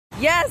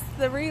Yes,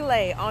 the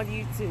relay on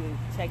YouTube.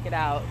 Check it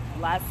out.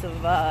 Lots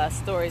of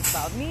stories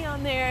about me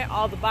on there.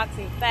 All the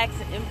boxing facts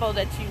and info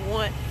that you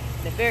want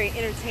in a very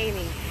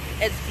entertaining,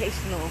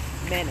 educational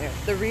manner.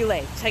 The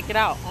relay. Check it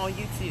out on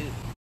YouTube.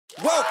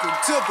 Welcome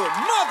to the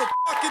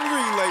motherfucking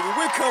relay where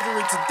we're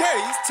covering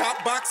today's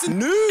top boxing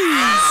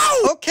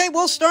news. Okay,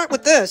 we'll start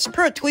with this.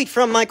 Per a tweet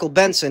from Michael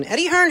Benson,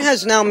 Eddie Hearn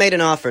has now made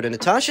an offer to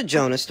Natasha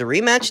Jonás to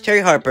rematch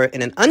Terry Harper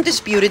in an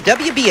undisputed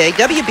WBA,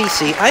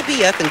 WBC,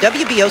 IBF, and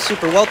WBO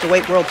Super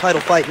Welterweight World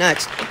Title fight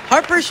next.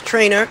 Harper's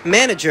trainer,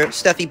 manager,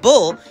 Steffi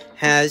Bull,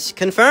 has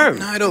confirmed.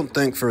 I don't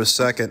think for a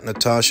second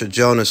Natasha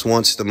Jonás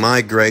wants to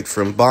migrate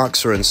from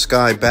Boxer and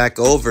Sky back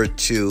over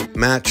to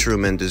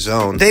Matchroom and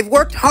DAZN. They've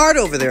worked hard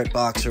over there at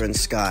Boxer and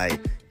Sky,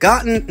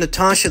 gotten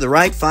Natasha the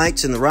right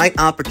fights and the right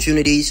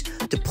opportunities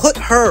to put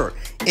her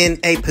in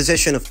a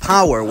position of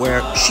power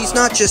where she's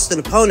not just an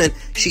opponent,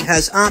 she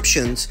has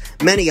options,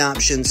 many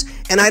options,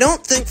 and I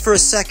don't think for a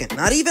second,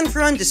 not even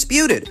for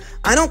Undisputed,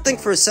 I don't think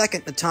for a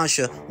second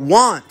Natasha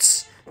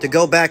wants to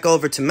go back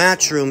over to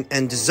Matchroom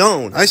and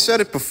DAZN. I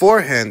said it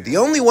beforehand, the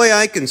only way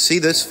I can see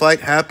this fight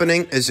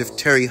happening is if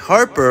Terry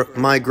Harper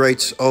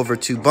migrates over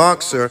to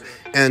Boxer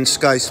and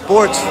Sky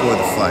Sports for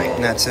the fight.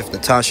 And that's if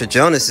Natasha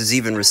Jonás is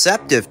even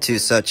receptive to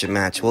such a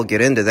match. We'll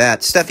get into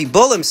that. Steffi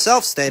Bull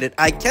himself stated,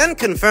 I can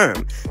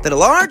confirm that a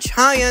large,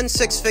 high-end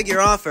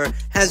six-figure offer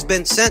has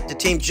been sent to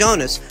Team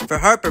Jonás for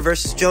Harper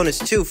versus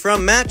Jonás 2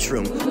 from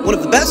Matchroom. One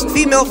of the best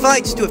female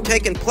fights to have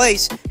taken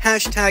place,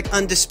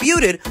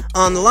 #Undisputed,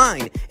 on the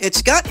line.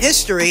 It's got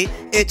history,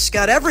 it's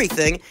got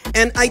everything,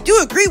 and I do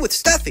agree with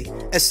Steffi.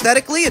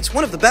 Aesthetically, it's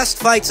one of the best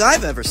fights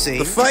I've ever seen.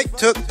 The fight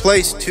took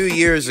place 2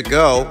 years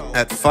ago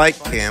at Fight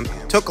Camp.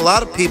 Took a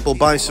lot of people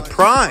by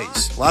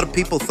surprise. A lot of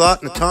people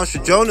thought Natasha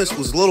Jonás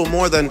was little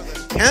more than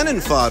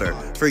cannon fodder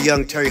for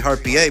young Terry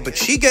Harper, but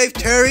she gave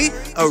Terry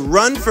a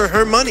run for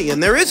her money,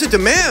 and there is a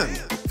demand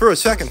for a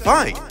second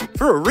fight,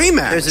 for a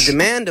rematch. There's a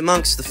demand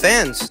amongst the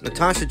fans.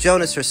 Natasha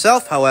Jonás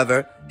herself,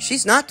 however,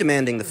 she's not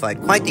demanding the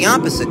fight. Quite the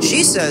opposite.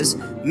 She says,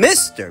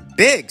 Mr.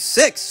 Big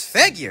Six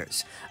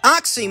Figures.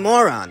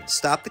 Oxymoron.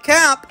 Stop the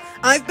cap.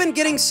 I've been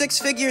getting six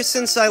figures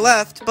since I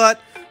left,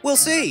 but we'll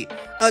see.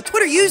 A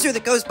Twitter user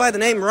that goes by the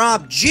name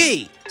Rob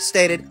G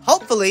stated,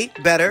 hopefully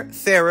better,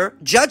 fairer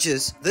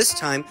judges this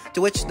time,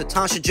 to which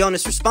Natasha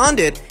Jonás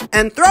responded,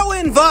 and throw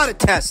in VADA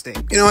testing.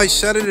 You know, I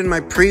said it in my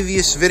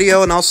previous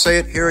video, and I'll say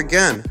it here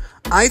again.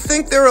 I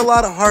think there are a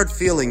lot of hard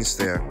feelings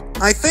there.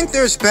 I think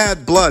there's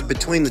bad blood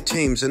between the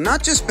teams, and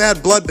not just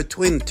bad blood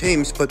between the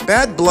teams, but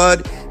bad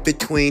blood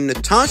between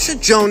Natasha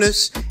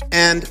Jonás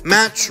and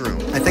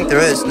Matchroom. I think there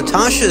is.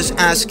 Natasha's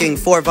asking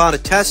for VADA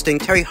testing.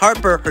 Terry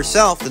Harper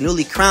herself, the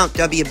newly crowned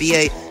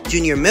WBA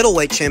junior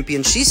middleweight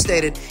champion, she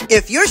stated,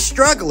 if you're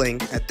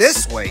struggling at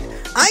this weight,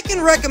 I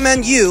can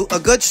recommend you a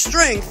good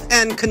strength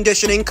and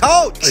conditioning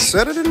coach. I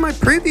said it in my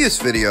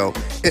previous video.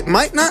 It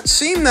might not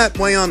seem that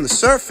way on the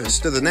surface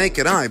to the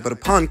naked eye, but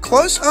upon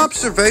close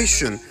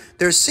observation,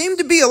 there seem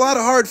to be a lot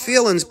of hard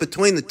feelings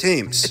between the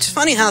teams. It's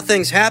funny how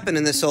things happen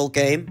in this old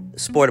game, the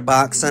sport of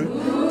boxing.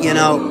 You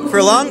know, for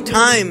a long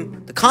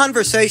time, the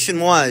conversation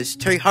was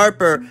Terry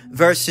Harper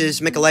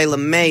versus Mikaela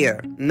Mayer,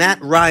 and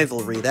that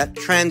rivalry, that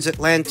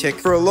transatlantic.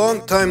 For a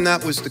long time,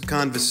 that was the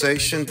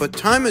conversation, but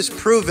time has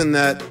proven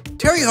that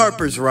Terry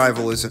Harper's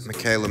rival isn't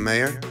Mikaela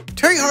Mayer.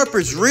 Terry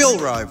Harper's real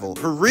rival,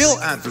 her real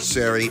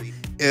adversary,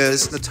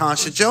 is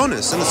Natasha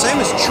Jonás, and the same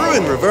is true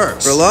in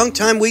reverse. For a long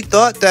time, we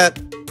thought that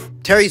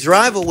Terry's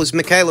rival was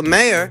Mikaela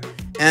Mayer,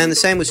 and the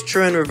same was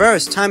true in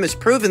reverse. Time has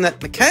proven that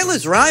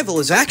Mikaela's rival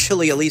is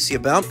actually Alicia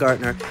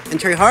Baumgartner, and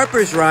Terry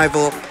Harper's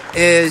rival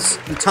is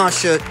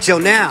Natasha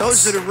Jonás.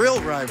 Those are the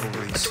real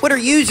rivalries. A Twitter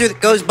user that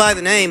goes by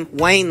the name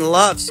Wayne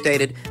Love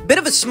stated, bit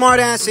of a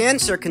smart-ass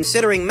answer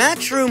considering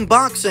Matchroom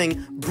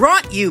Boxing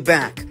brought you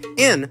back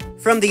in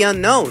from the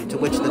unknown, to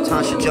which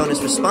Natasha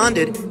Jonás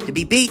responded, to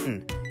be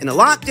beaten in a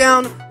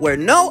lockdown where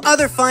no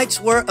other fights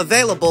were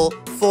available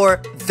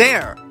for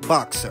their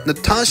boxer.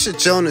 Natasha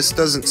Jonás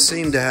doesn't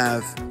seem to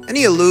have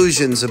any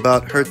illusions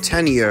about her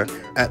tenure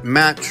at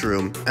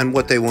Matchroom and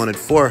what they wanted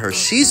for her.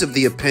 She's of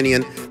the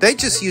opinion they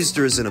just used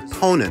her as an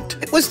opponent.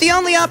 It was the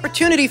only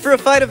opportunity for a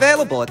fight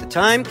available at the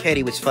time.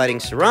 Katie was fighting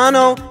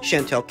Serrano,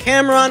 Chantel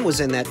Cameron was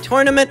in that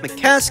tournament,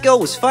 McCaskill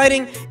was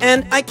fighting,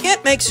 and I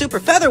can't make super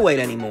featherweight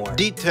anymore.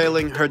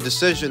 Detailing her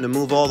decision to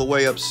move all the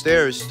way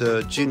upstairs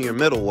to junior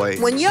middleweight.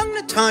 When young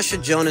Natasha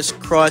Jonás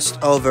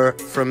crossed over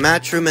from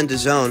Matchroom and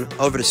DAZN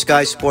over to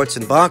Sky Sports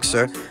and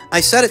Boxer,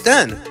 I said it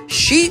then,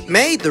 she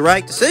made the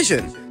right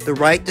decision. The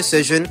right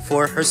decision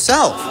for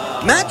herself.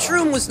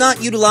 Matchroom was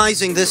not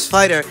utilizing this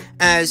fighter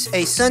as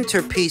a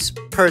centerpiece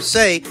per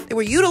se. They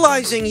were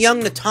utilizing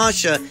young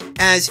Natasha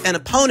as an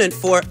opponent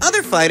for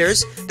other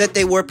fighters that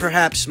they were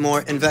perhaps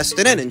more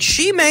invested in. And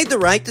she made the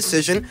right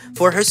decision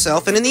for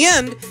herself, and in the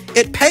end,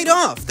 it paid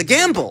off. The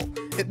gamble.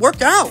 It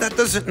worked out. That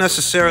doesn't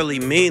necessarily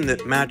mean that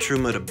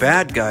Matchroom are the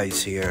bad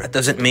guys here. That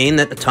doesn't mean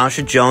that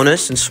Natasha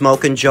Jonás and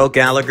Smokin' Joe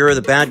Gallagher are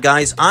the bad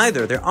guys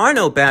either. There are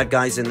no bad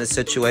guys in this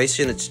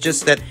situation. It's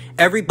just that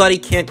everybody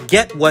can't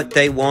get what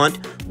they want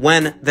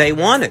when they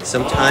want it.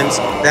 Sometimes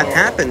that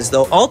happens,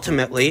 though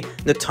ultimately,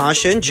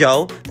 Natasha and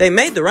Joe, they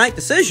made the right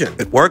decision.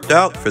 It worked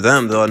out for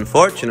them, though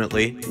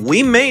unfortunately,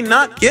 we may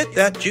not get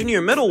that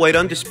junior middleweight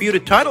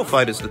undisputed title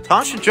fight, as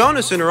Natasha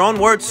Jonás in her own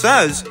words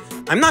says,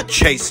 "I'm not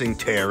chasing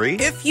Terry."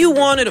 If you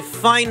wanted a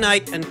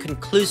finite and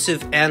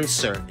conclusive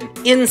answer, an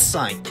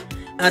insight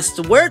as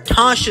to where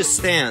Tasha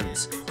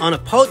stands on a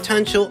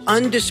potential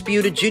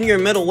undisputed junior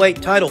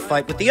middleweight title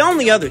fight with the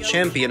only other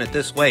champion at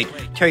this weight,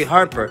 Terry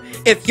Harper,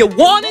 if you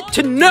wanted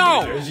to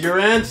know, here's your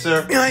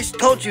answer. Yeah, I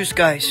told you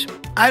guys,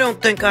 I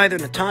don't think either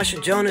Natasha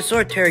Jonás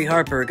or Terry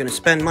Harper are going to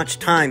spend much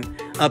time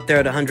up there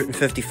at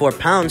 154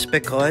 pounds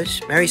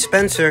because Mary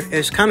Spencer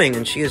is coming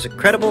and she is a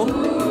credible,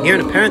 near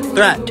and apparent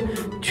threat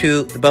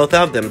to the both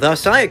of them.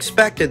 Thus, I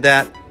expected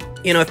that,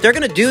 if they're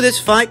going to do this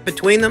fight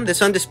between them,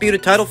 this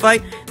undisputed title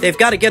fight, they've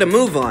got to get a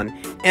move on.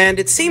 And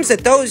it seems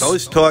that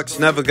those talks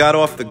never got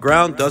off the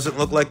ground. Doesn't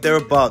look like they're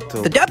about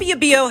to. The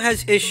WBO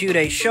has issued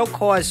a show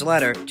cause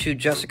letter to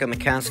Jessica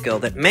McCaskill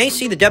that may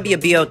see the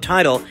WBO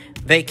title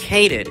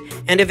vacated.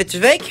 And if it's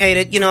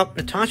vacated,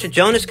 Natasha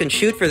Jonás can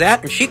shoot for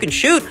that, and she can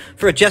shoot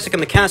for a Jessica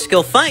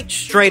McCaskill fight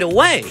straight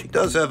away. She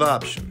does have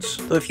options.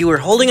 So if you were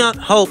holding out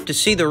hope to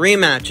see the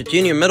rematch at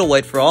junior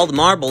middleweight for all the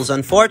marbles,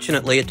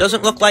 unfortunately, it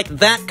doesn't look like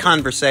that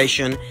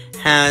conversation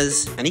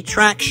has any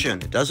traction.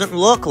 It doesn't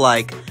look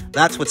like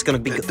that's what's going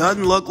to be. It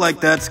doesn't look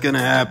like that's going to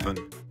happen.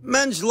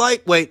 Men's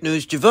lightweight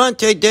news,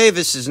 Gervonta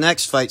Davis's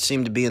next fight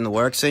seemed to be in the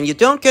works, and you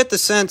don't get the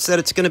sense that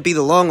it's going to be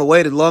the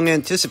long-awaited,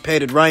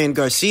 long-anticipated Ryan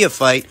Garcia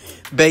fight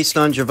based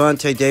on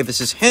Gervonta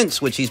Davis's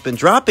hints, which he's been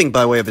dropping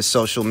by way of his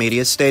social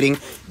media, stating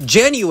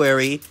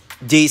January,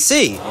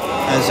 D.C.,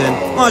 as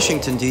in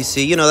Washington,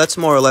 D.C. That's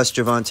more or less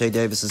Gervonta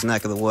Davis's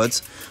neck of the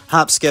woods.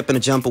 Hop, skip, and a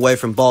jump away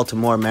from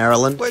Baltimore,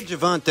 Maryland, where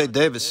Gervonta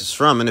Davis is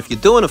from. And if you're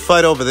doing a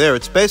fight over there,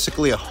 it's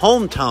basically a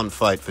hometown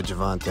fight for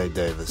Gervonta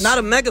Davis. Not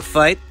a mega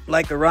fight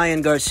like a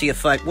Ryan Garcia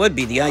fight would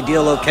be. The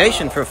ideal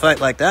location for a fight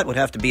like that would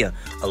have to be a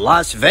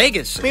Las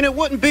Vegas. I mean, it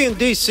wouldn't be in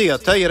D.C., I'll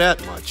tell you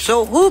that much.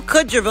 So who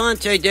could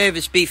Gervonta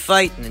Davis be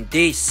fighting in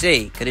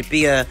D.C.? Could it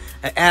be a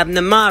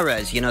Abner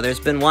Mares? There's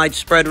been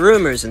widespread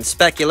rumors and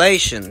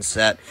speculations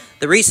that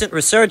the recent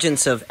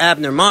resurgence of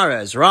Abner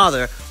Mares,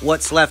 rather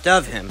what's left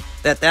of him,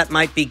 that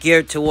might be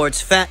geared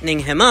towards fattening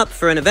him up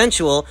for an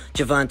eventual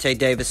Gervonta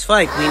Davis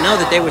fight. We know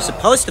that they were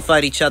supposed to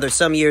fight each other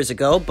some years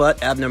ago,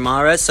 but Abner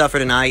Mares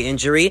suffered an eye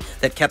injury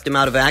that kept him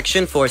out of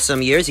action for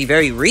some years. He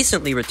very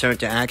recently returned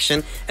to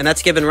action, and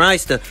that's given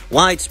rise to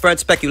widespread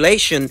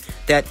speculation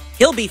that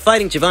he'll be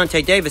fighting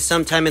Gervonta Davis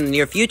sometime in the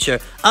near future.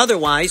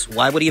 Otherwise,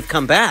 why would he have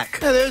come back?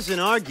 Yeah, there's an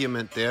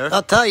argument there.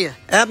 I'll tell you,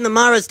 Abner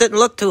Mares didn't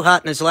look too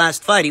hot in his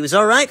last fight. He was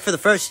all right for the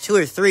first 2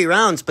 or 3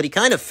 rounds, but he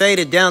kind of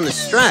faded down the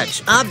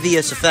stretch.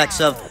 Obvious effects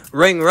of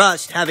ring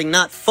rust, having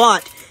not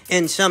fought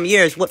in some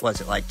years. What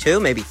was it, like 2,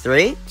 maybe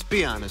 3? Let's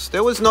be honest,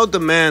 there was no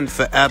demand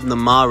for Abner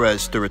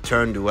Mares to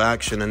return to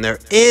action, and there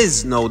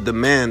is no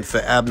demand for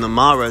Abner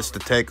Mares to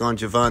take on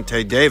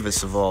Gervonta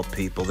Davis, of all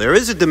people. There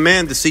is a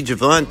demand to see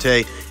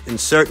Gervonta in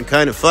certain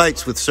kind of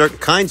fights with certain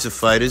kinds of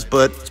fighters,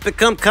 but it's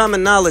become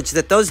common knowledge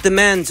that those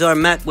demands are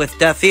met with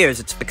deaf ears.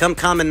 It's become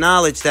common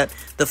knowledge that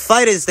the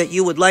fighters that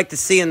you would like to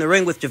see in the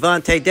ring with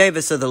Gervonta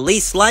Davis are the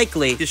least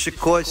likely. Your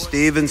Shakur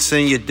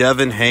Stevenson, your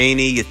Devin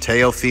Haney, your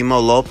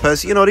Teofimo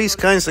Lopez, these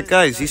kinds of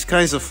guys, these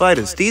kinds of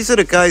fighters. These are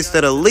the guys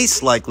that are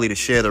least likely to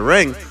share the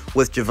ring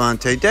with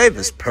Gervonta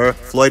Davis, per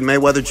Floyd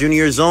Mayweather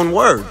Jr.'s own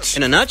words.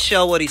 In a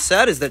nutshell, what he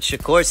said is that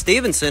Shakur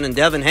Stevenson and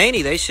Devin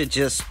Haney, they should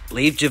just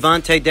leave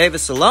Gervonta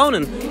Davis alone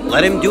and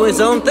let him do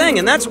his own thing.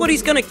 And that's what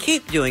he's going to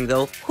keep doing,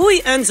 though. Who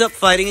he ends up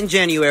fighting in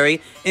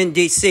January in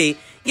D.C.,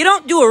 you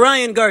don't do a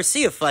Ryan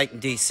Garcia fight in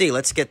D.C.,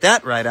 let's get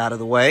that right out of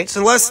the way. It's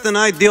a less than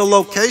ideal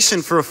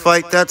location for a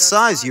fight that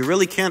size. You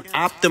really can't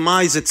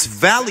optimize its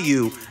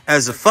value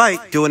as a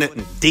fight doing it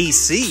in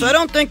D.C. So I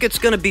don't think it's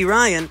going to be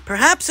Ryan.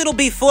 Perhaps it'll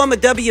be former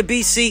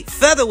WBC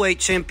featherweight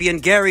champion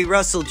Gary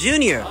Russell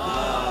Jr.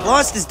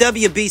 Lost his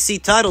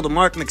WBC title to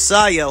Mark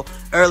Magsayo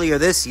earlier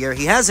this year.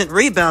 He hasn't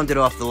rebounded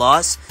off the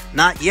loss,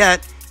 not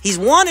yet. He's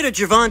wanted a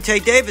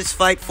Gervonta Davis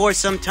fight for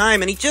some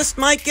time, and he just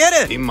might get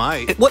it. He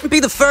might. It wouldn't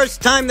be the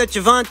first time that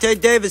Gervonta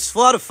Davis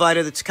fought a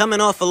fighter that's coming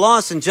off a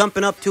loss and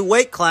jumping up 2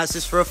 weight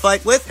classes for a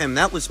fight with him.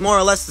 That was more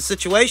or less the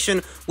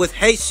situation with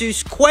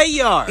Jesus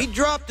Cuellar. He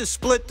dropped a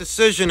split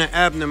decision to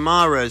Abner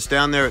Mares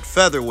down there at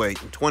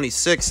featherweight in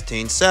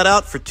 2016, sat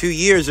out for 2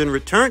 years, and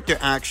returned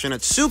to action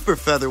at super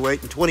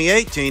featherweight in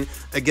 2018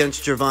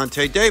 against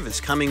Gervonta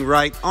Davis, coming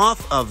right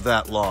off of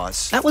that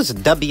loss. That was a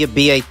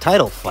WBA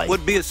title fight.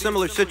 Would be a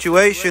similar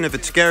situation if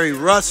it's Gary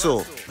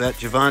Russell that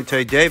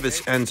Gervonta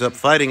Davis ends up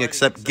fighting,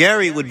 except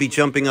Gary would be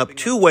jumping up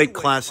 2 weight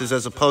classes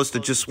as opposed to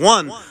just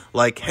 1,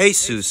 like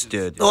Jesus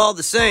did. All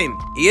the same,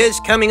 he is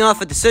coming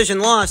off a decision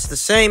loss, the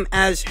same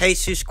as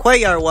Jesus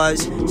Cuellar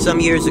was some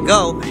years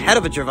ago, ahead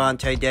of a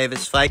Gervonta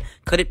Davis fight.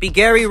 Could it be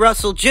Gary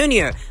Russell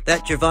Jr.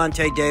 that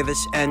Gervonta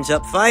Davis ends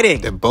up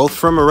fighting? They're both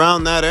from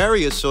around that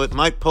area, so it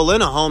might pull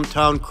in a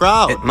hometown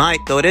crowd. It might,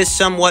 though it is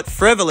somewhat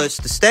frivolous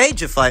to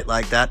stage a fight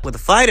like that with a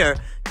fighter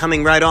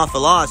coming right off a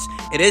loss.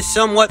 It is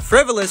somewhat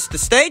frivolous to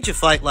stage a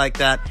fight like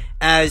that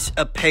as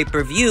a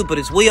pay-per-view, but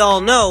as we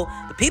all know,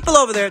 the people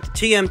over there at the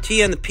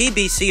TMT and the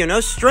PBC are no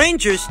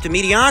strangers to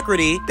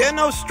mediocrity. They're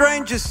no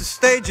strangers to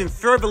staging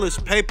frivolous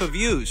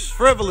pay-per-views,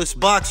 frivolous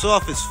box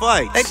office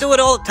fights. They do it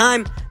all the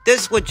time.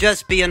 This would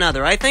just be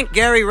another. I think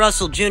Gary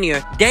Russell Jr.,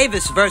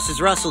 Davis versus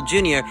Russell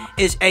Jr.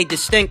 is a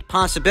distinct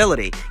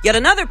possibility. Yet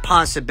another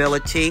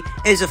possibility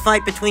is a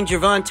fight between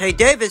Gervonta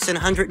Davis and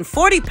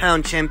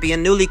 140-pound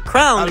champion, newly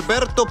crowned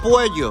Alberto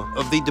Puello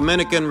of the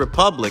Dominican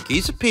Republic.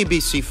 He's a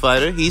PBC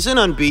fighter. He's an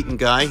unbeaten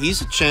guy.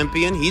 He's a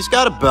champion. He's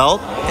got a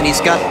belt. And he's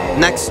got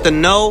next to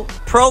no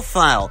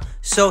profile.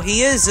 So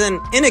he is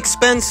an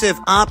inexpensive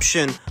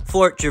option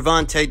for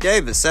Gervonta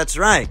Davis. That's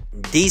right.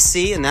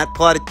 DC in that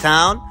part of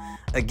town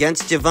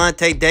against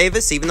Gervonta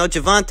Davis. Even though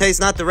Gervonta's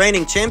not the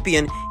reigning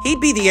champion,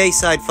 he'd be the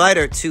A-side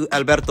fighter to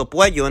Alberto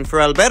Puello. And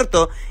for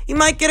Alberto, he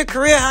might get a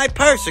career-high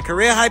purse, a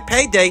career-high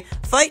payday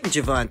fighting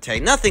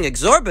Gervonta. Nothing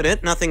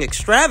exorbitant, nothing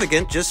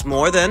extravagant, just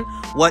more than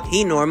what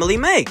he normally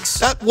makes.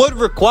 That would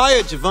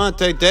require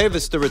Gervonta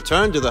Davis to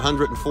return to the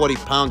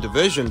 140-pound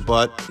division,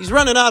 but he's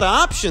running out of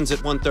options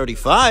at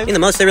 135. I mean, the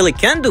most they really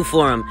can do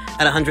for him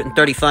at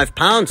 135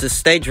 pounds is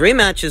stage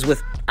rematches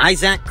with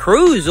Isaac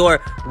Cruz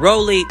or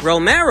Rolly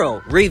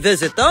Romero.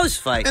 Revisit those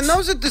fights. And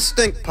those are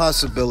distinct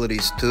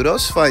possibilities, too.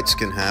 Those fights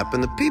can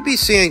happen. The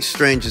PBC ain't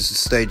strangers to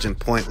staging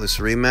pointless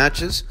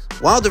rematches.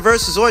 Wilder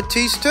versus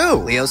Ortiz, too.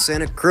 Leo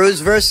Santa Cruz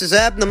versus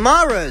Abner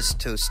Mares,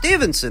 too.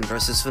 Stevenson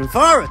versus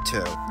Fanfara,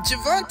 too.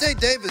 Gervonta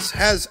Davis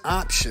has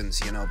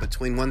options, you know,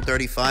 between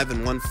 135 and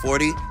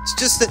 140. It's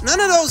just that none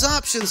of those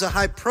options are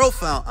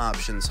high-profile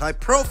options.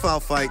 High-profile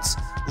fights,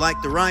 like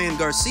the Ryan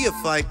Garcia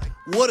fight,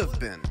 would have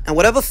been. And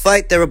whatever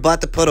fight they're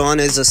about to put on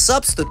is a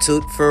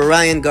substitute for a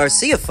Ryan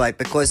Garcia fight,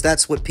 because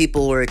that's what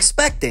people were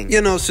expecting.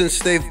 You know, since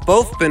they've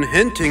both been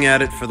hinting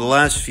at it for the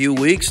last few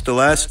weeks, the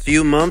last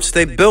few months,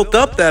 they built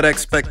up that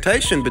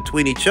expectation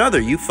between each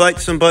other. You fight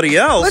somebody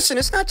else. Listen,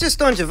 it's not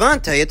just on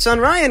Gervonta, it's on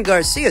Ryan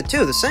Garcia,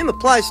 too. The same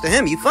applies to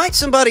him. You fight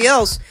somebody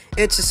else,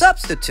 it's a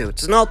substitute.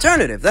 It's an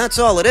alternative. That's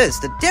all it is.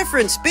 The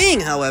difference being,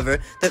 however,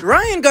 that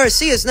Ryan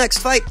Garcia's next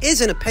fight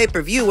isn't a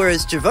pay-per-view,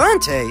 whereas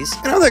Gervonta's...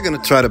 You know, they're going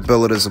to try to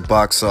bill it as a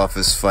box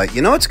office fight.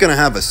 You know it's going to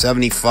have a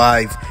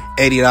 $75,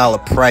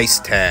 $80 price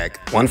tag.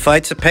 One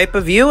fight's a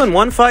pay-per-view and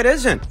one fight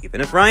isn't.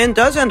 Even if Ryan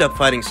does end up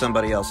fighting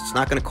somebody else, it's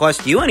not going to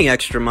cost you any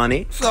extra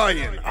money. So,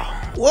 you know,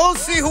 we'll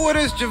see who it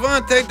is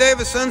Gervonta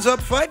Davis ends up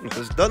fighting,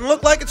 because it doesn't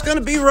look like it's going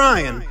to be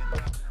Ryan.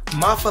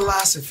 My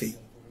philosophy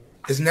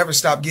is never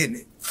stop getting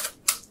it.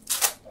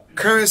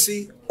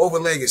 Currency over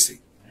legacy.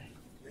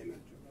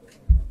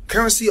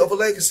 Currency over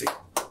legacy.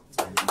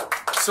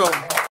 So...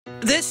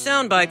 This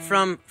soundbite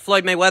from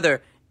Floyd Mayweather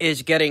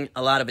is getting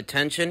a lot of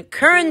attention.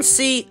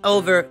 Currency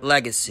over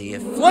legacy.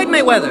 If Floyd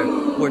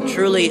Mayweather were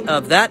truly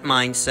of that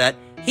mindset,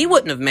 he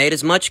wouldn't have made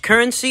as much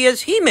currency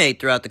as he made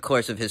throughout the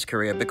course of his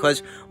career,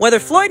 because whether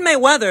Floyd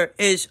Mayweather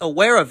is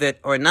aware of it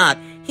or not,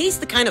 he's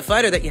the kind of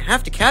fighter that you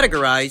have to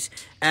categorize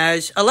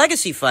as a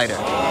legacy fighter.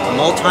 A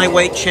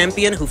multi-weight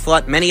champion who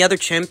fought many other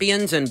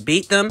champions and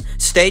beat them,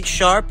 stayed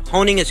sharp,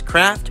 honing his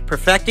craft,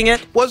 perfecting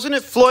it. Wasn't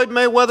it Floyd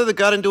Mayweather that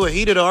got into a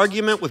heated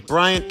argument with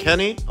Bryant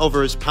Kenny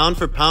over his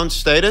pound-for-pound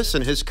status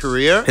and his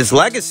career? His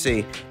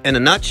legacy, in a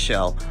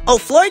nutshell. Oh,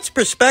 Floyd's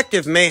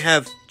perspective may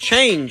have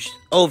changed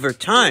over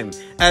time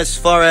as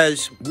far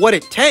as what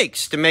it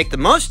takes to make the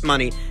most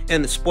money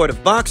in the sport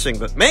of boxing,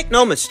 but make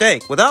no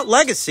mistake, without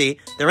legacy,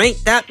 there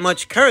ain't that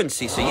much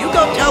currency. So you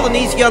go telling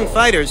these young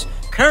fighters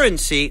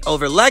currency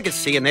over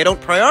legacy, and they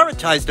don't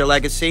prioritize their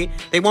legacy,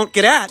 they won't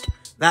get at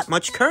that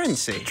much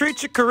currency.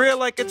 Treat your career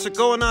like it's a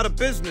going out of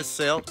business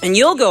sale. And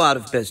you'll go out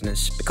of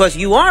business, because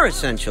you are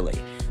essentially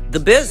the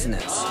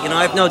business. You know,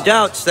 I have no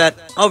doubts that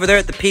over there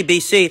at the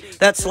PBC,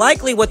 that's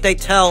likely what they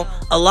tell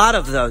a lot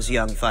of those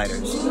young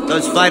fighters.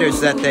 Those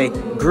fighters that they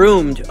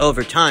groomed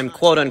over time,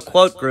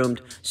 quote-unquote groomed,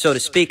 so to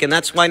speak. And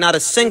that's why not a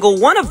single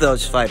one of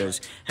those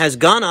fighters has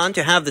gone on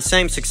to have the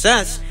same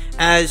success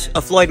as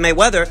a Floyd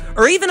Mayweather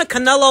or even a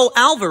Canelo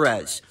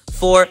Alvarez,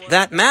 for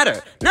that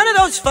matter. None of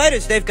those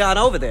fighters they've got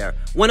over there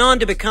went on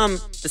to become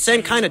the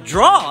same kind of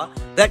draw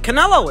that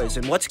Canelo is.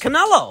 And what's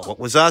Canelo? What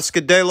was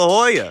Oscar De La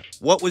Hoya?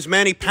 What was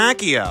Manny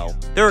Pacquiao?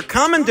 There are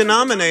common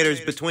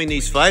denominators between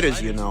these fighters,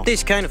 you know.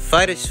 These kind of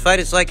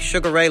fighters like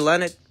Sugar Ray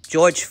Leonard,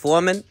 George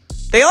Foreman,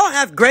 they all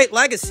have great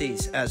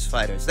legacies as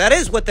fighters. That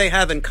is what they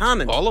have in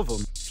common. All of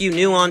them. Few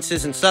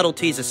nuances and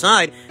subtleties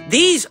aside,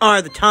 these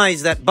are the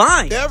ties that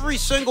bind. Every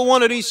single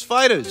one of these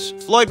fighters,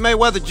 Floyd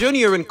Mayweather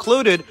Jr.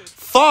 included,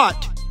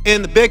 fought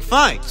in the big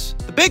fights.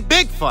 The The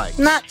big fights.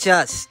 Not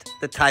just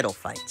the title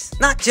fights.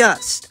 Not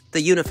just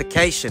the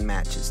unification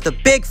matches. The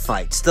big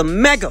fights. The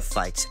mega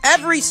fights.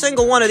 Every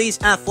single one of these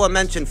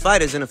aforementioned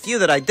fighters, and a few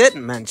that I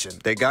didn't mention.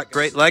 They got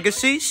great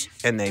legacies,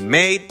 and they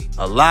made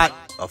a lot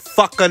of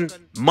fucking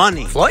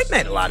money. Floyd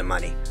made a lot of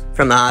money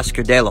from the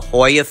Oscar De La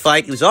Hoya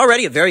fight. He was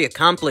already a very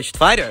accomplished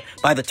fighter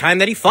by the time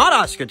that he fought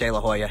Oscar De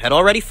La Hoya. Had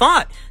already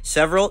fought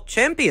several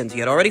champions. He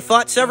had already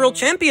fought several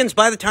champions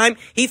by the time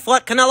he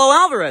fought Canelo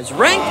Alvarez,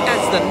 ranked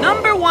as the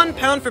 #1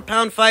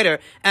 pound-for-pound fighter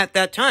at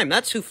that time.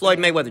 That's who Floyd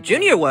Mayweather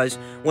Jr. was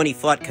when he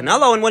fought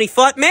Canelo and when he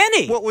fought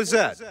Manny. What was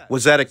that?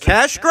 Was that a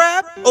cash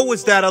grab, or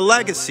was that a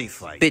legacy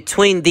fight?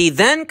 Between the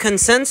then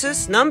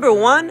consensus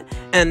 #1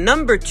 and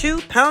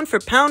 #2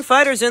 pound-for-pound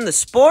fighters in the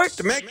sport.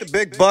 To make the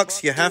big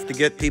bucks, you have to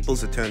get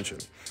people's attention.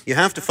 You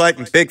have to fight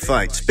in big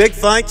fights. Big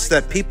fights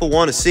that people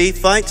want to see.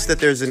 Fights that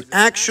there's an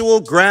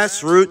actual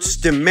grassroots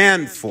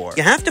demand for.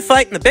 You have to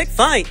fight in the big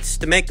fights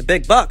to make the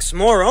big bucks.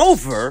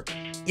 Moreover,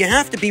 you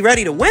have to be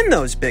ready to win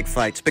those big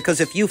fights,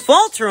 because if you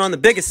falter on the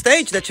biggest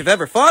stage that you've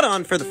ever fought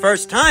on for the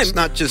first time... It's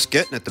not just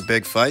getting at the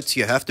big fights.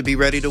 You have to be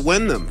ready to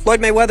win them.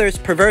 Floyd Mayweather's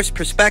perverse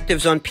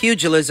perspectives on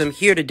pugilism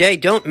here today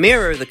don't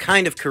mirror the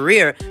kind of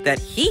career that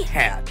he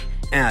had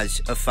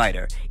as a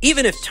fighter.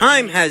 Even if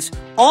time has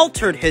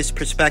altered his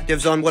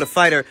perspectives on what a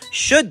fighter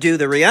should do,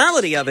 the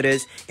reality of it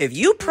is, if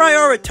you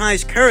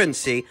prioritize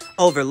currency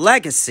over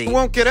legacy... You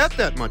won't get at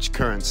that much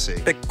currency.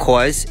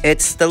 Because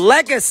it's the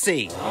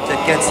legacy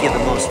that gets you the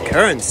most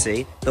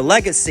currency. The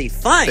legacy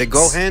fights. They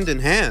go hand in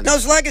hand.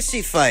 Those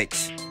legacy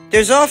fights,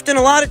 there's often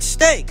a lot at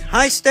stake.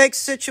 High-stakes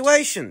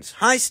situations,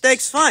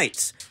 high-stakes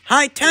fights.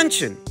 High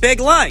tension,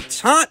 big lights,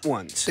 hot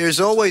ones. There's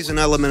always an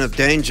element of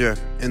danger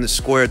in the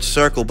squared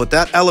circle, but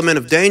that element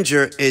of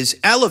danger is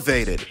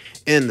elevated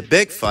in the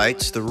big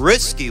fights, the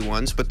risky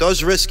ones, but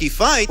those risky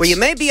fights... Where you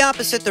may be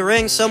opposite the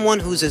ring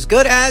someone who's as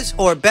good as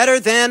or better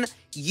than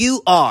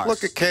you are.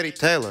 Look at Katie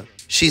Taylor.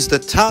 She's the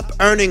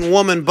top-earning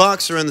woman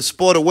boxer in the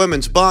sport of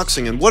women's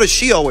boxing, and what is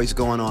she always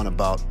going on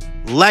about?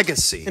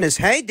 Legacy. In his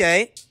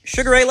heyday,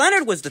 Sugar Ray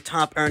Leonard was the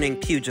top-earning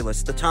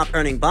pugilist, the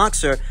top-earning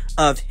boxer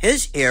of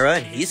his era,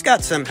 and he's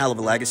got some hell of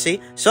a legacy.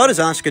 So does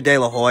Oscar De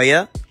La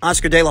Hoya.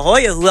 Oscar De La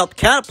Hoya, who helped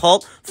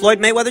catapult Floyd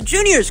Mayweather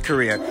Jr.'s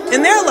career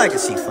in their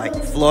legacy fight.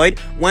 Floyd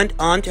went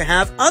on to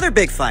have other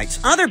big fights,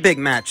 other big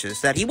matches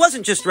that he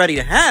wasn't just ready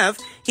to have,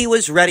 he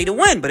was ready to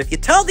win. But if you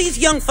tell these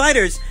young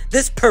fighters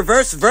this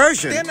perverse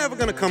version... They're never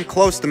going to come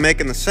close to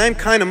making the same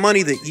kind of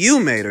money that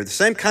you made, or the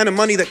same kind of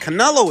money that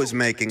Canelo is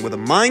making with a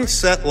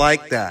mindset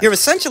like that. You're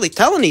essentially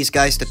telling these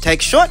guys to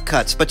take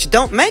shortcuts, but you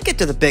don't make it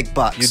to the big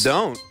bucks. You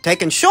don't.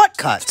 Taking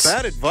shortcuts. It's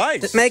bad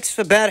advice. It makes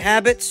for bad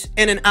habits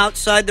in and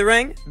outside the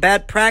ring,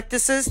 bad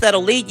practices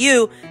that'll lead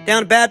you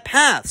down bad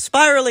paths,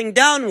 spiraling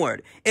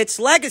downward. It's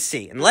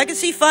legacy and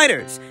legacy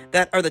fighters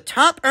that are the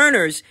top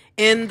earners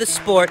in the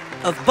sport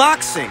of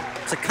boxing.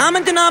 It's a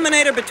common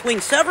denominator between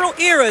several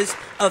eras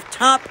of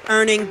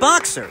top-earning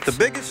boxers. The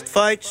biggest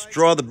fights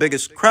draw the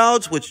biggest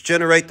crowds, which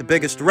generate the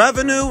biggest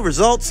revenue,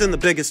 results in the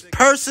biggest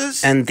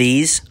purses. And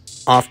these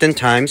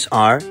oftentimes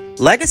are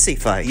legacy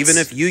fights. Even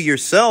if you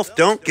yourself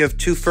don't give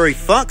two furry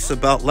fucks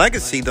about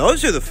legacy,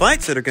 those are the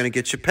fights that are going to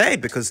get you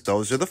paid, because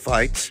those are the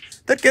fights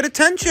that get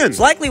attention. It's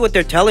likely what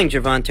they're telling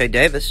Gervonta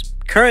Davis.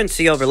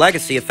 Currency over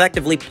legacy,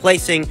 effectively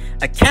placing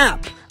a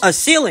cap, a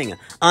ceiling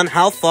on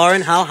how far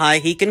and how high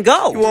he can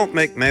go. You won't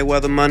make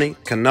Mayweather money,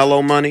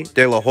 Canelo money,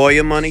 De La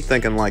Hoya money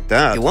thinking like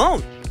that. You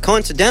won't.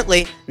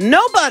 Coincidentally,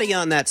 nobody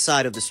on that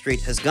side of the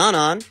street has gone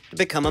on to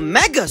become a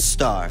mega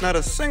star. Not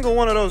a single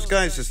one of those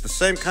guys is the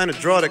same kind of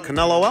draw that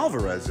Canelo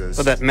Alvarez is.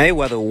 Or that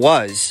Mayweather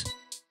was.